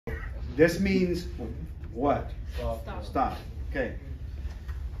This means what? Stop. Stop. Okay.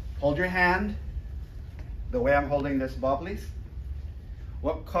 Hold your hand the way I'm holding this ball, please.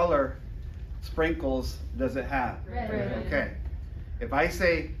 What color sprinkles does it have? Red. Okay. If I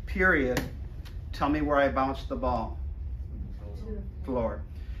say period, tell me where I bounced the ball. Floor.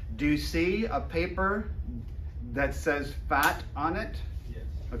 Do you see a paper that says F.A.T on it? Yes.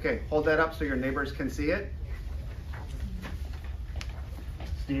 Okay, hold that up so your neighbors can see it.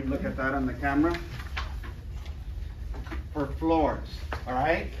 Steve, look at that on the camera. For floors, all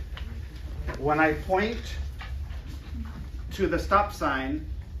right? When I point to the stop sign,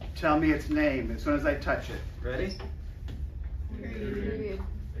 tell me its name as soon as I touch it. Ready? Period.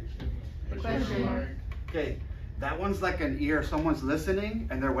 Question mark. Okay, that one's like an ear. Someone's listening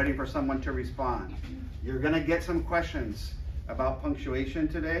and they're waiting for someone to respond. You're gonna get some questions about punctuation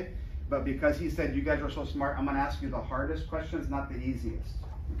today, but because he said you guys are so smart, I'm gonna ask you the hardest questions, not the easiest.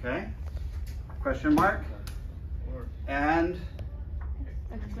 Okay? Question mark. And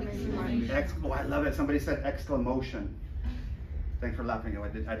Exclamation mark. oh, I love it. Somebody said exclamation. Thanks for laughing.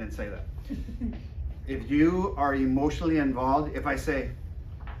 I didn't say that. If you are emotionally involved, if I say,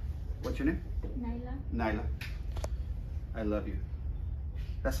 what's your name? Nyla. Nyla. I love you.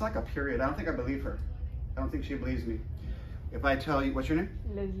 That's like a period. I don't think I believe her. I don't think she believes me. If I tell you, what's your name?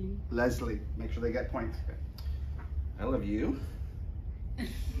 Leslie. Leslie. Make sure they get points. Okay. I love you.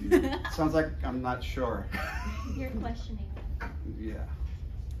 Sounds like I'm not sure. You're questioning. Yeah.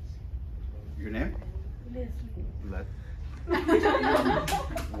 Your name? Leslie.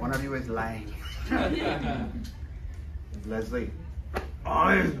 One of you is lying. Leslie,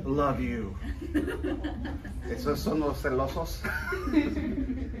 I love you. Esos son los celosos.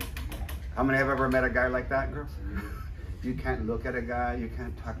 How many have ever met a guy like that, girls? You can't look at a guy, you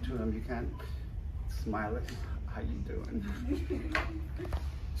can't talk to him, you can't smile at him. How you doing?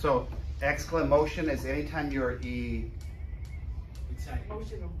 So, exclamation is anytime you're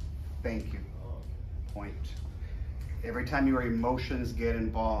Emotional. Thank you. Point. Every time your emotions get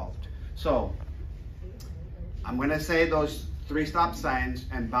involved. So, I'm gonna say those 3 stop signs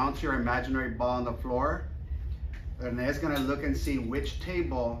and bounce your imaginary ball on the floor. And Renee's gonna look and see which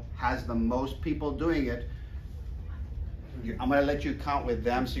table has the most people doing it. I'm gonna let you count with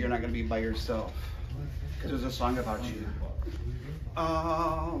them so you're not gonna be by yourself. Because there's a song about you.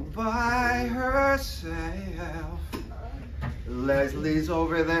 All by herself. Leslie's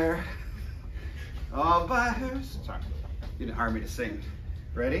over there. All by herself. Sorry, you didn't hire me to sing.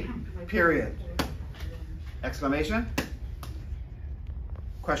 Ready? Period. Exclamation.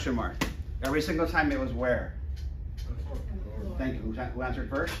 Question mark. Every single time it was where? Thank you. Who answered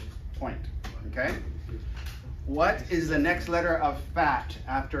first? Point. Okay. What is the next letter of F.A.T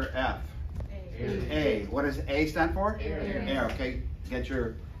after F? A. What does A stand for? Air. Air. Okay. Get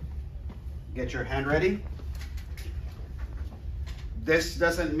your hand ready. This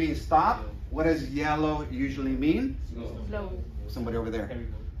doesn't mean stop. What does yellow usually mean? Slow. Somebody over there.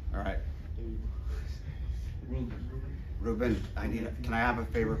 All right. Ruben, can I have a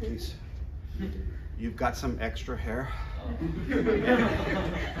favor, please? You've got some extra hair.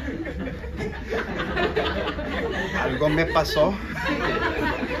 Algo me pasó.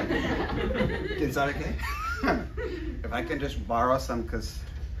 ¿Quién sabe qué? If I can just borrow some, because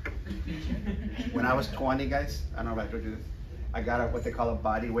when I was 20, guys, I don't know if I told you this, I got what they call a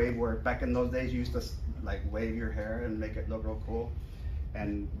body wave, where back in those days you used to like wave your hair and make it look real cool.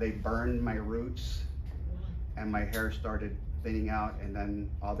 And they burned my roots and my hair started thinning out, and then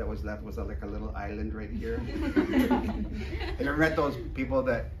all that was left was like a little island right here. And I ever met those people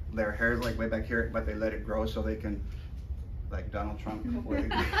that their hair is like way back here, but they let it grow so they can, like Donald Trump.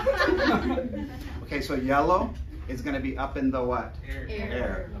 Okay, so yellow is gonna be up in the what?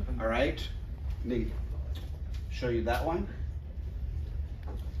 Air. All right, neat. Show you that one.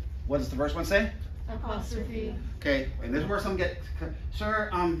 What does the first one say? Apostrophe. Okay, and this is where some get, sir,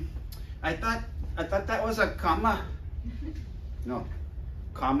 I thought that was a comma. No,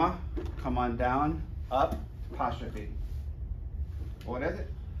 comma, come on down, up, apostrophe. What is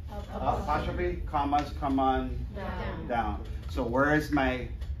it? Apostrophe, commas, come on down. So where is my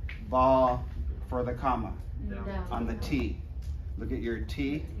ball for the comma? Down. On the T. Look at your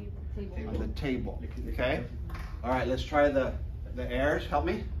T on the table, okay? All right, let's try the airs, help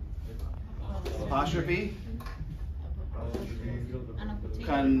me. Apostrophe,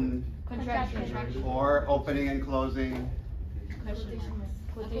 Contraction. or opening and closing.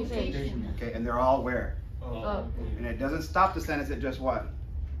 Quotation. Okay, and they're all where? Up. And it doesn't stop the sentence, it just what?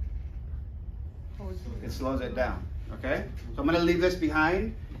 It slows it down, okay? So I'm gonna leave this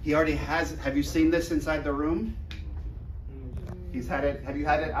behind. He already has, have you seen this inside the room? He's had it, have you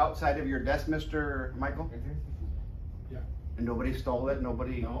had it outside of your desk, Mr. Michael? Yeah. And nobody stole it?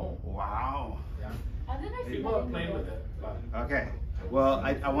 Nobody? No. Wow. Yeah. see People that have played with it, but. Okay. Well,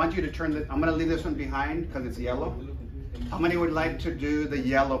 I want you to turn the, I'm gonna leave this one behind because it's yellow. How many would like to do the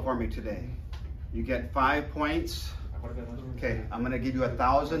yellow for me today? You get 5 points. Okay, I'm gonna give you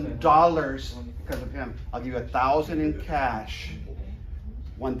 $1,000 because of him. I'll give you $1,000 in cash.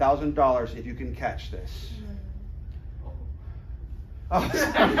 $1,000 if you can catch this. Oh.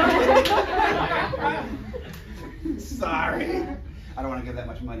 Sorry. I don't want to give that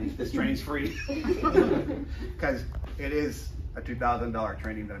much money. This training's free. Because it is a $2,000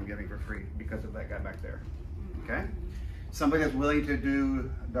 training that I'm giving for free because of that guy back there. Okay? Somebody that's willing to do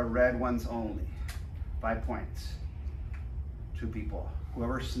the red ones only. 5 points. 2 people.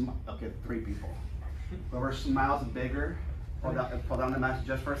 Whoever, okay, 3 people. Whoever smiles bigger, pull down the mask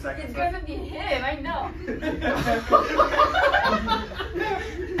just for a second. It's gonna be him, I know.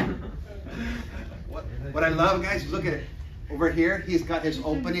 What I love, guys, look at it. Over here, he's got his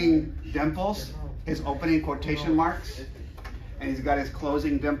opening dimples, his opening quotation marks, and he's got his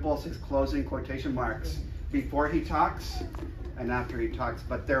closing dimples, his closing quotation marks before he talks and after he talks.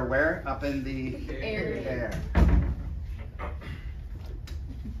 But they're where? Up in the air.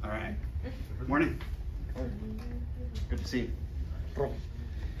 All right. Morning. Good to see you.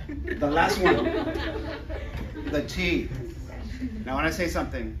 The last one, the T. Now, when I say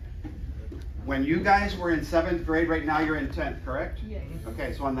something, when you guys were in 7th grade, right now you're in 10th, correct? Yes.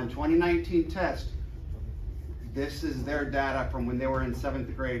 Okay, so on the 2019 test, this is their data from when they were in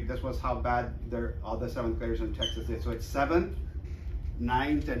 7th grade. This was how bad all the 7th graders in Texas did. So it's 7th,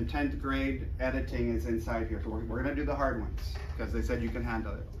 9th, and 10th grade editing is inside here. So we're gonna do the hard ones because they said you can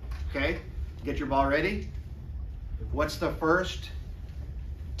handle it. Okay, get your ball ready. What's the first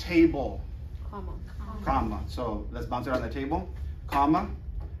table? Comma. So let's bounce it on the table. Comma.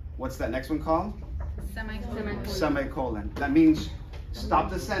 What's that next one called? Semicolon. Semicolon. That means stop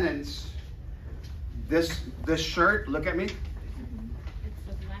the sentence. This shirt, look at me, It's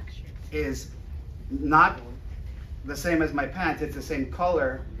a black shirt. is not the same as my pants. It's the same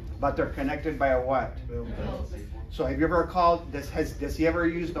color, but they're connected by a what? So have you ever called, does he ever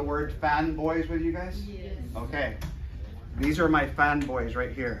use the word fanboys with you guys? Yes. Okay. These are my fanboys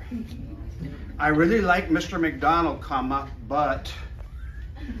right here. I really like Mr. MacDonald, comma, but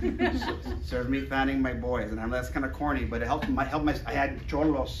serve me fanning my boys. And I know that's kind of corny, but it helped my, I had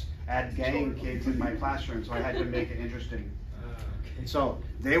cholos, I had gang kids in my classroom, so I had to make it interesting. So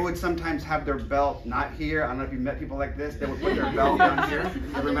they would sometimes have their belt not here. I don't know if you met people like this. They would put their belt down here.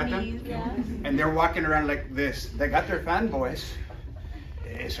 Ever met them? Yeah. And they're walking around like this. They got their fanboys.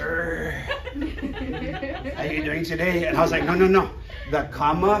 Hey, sir. How you doing today? And I was like, no. The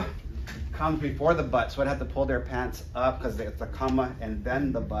comma comes before the butt, so I'd have to pull their pants up because it's the comma and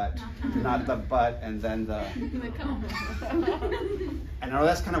then the butt, not the butt and then the. And I know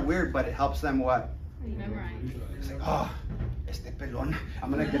that's kind of weird, but it helps them what? Memorize. It's like, oh, este pelón.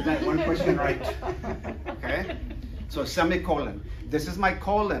 I'm gonna get that one question right. Okay? So semicolon. This is my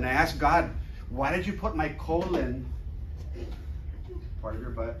colon. I asked God, why did you put my colon, part of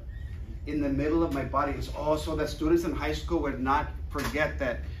your butt, in the middle of my body? It's also that students in high school would not forget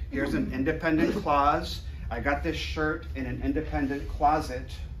that here's an independent clause. I got this shirt in an independent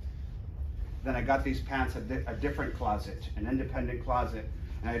closet. Then I got these pants a different closet, an independent closet.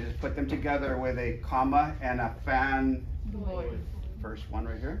 And I just put them together with a comma and a fan. Boy. First one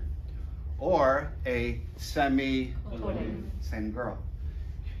right here. Or a semicolon. Same girl.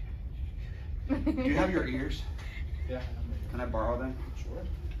 Do you have your ears? Yeah. Can I borrow them? Sure.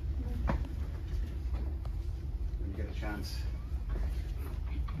 Let me get a chance.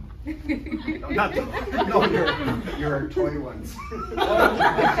 No, your toy ones.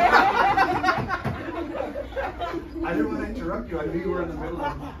 I didn't want to interrupt you. I knew you were in the middle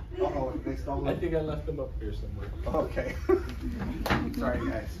of. Oh, they stole I it. think I left them up here somewhere. Okay. Sorry,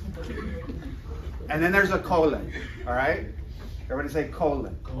 guys. And then there's a colon. All right. Everybody say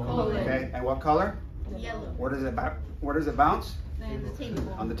colon. Colon. Okay. And what color? Yellow. Where does it bounce? And the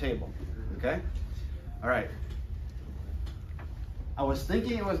table. On the table. Okay. All right. I was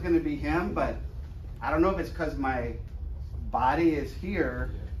thinking it was going to be him, but I don't know if it's because my body is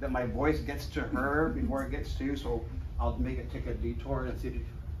here that my voice gets to her before it gets to you, so I'll make it take a detour and see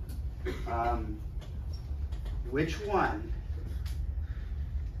if which one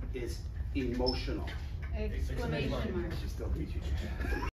is emotional? Exclamation mark. She still beat you.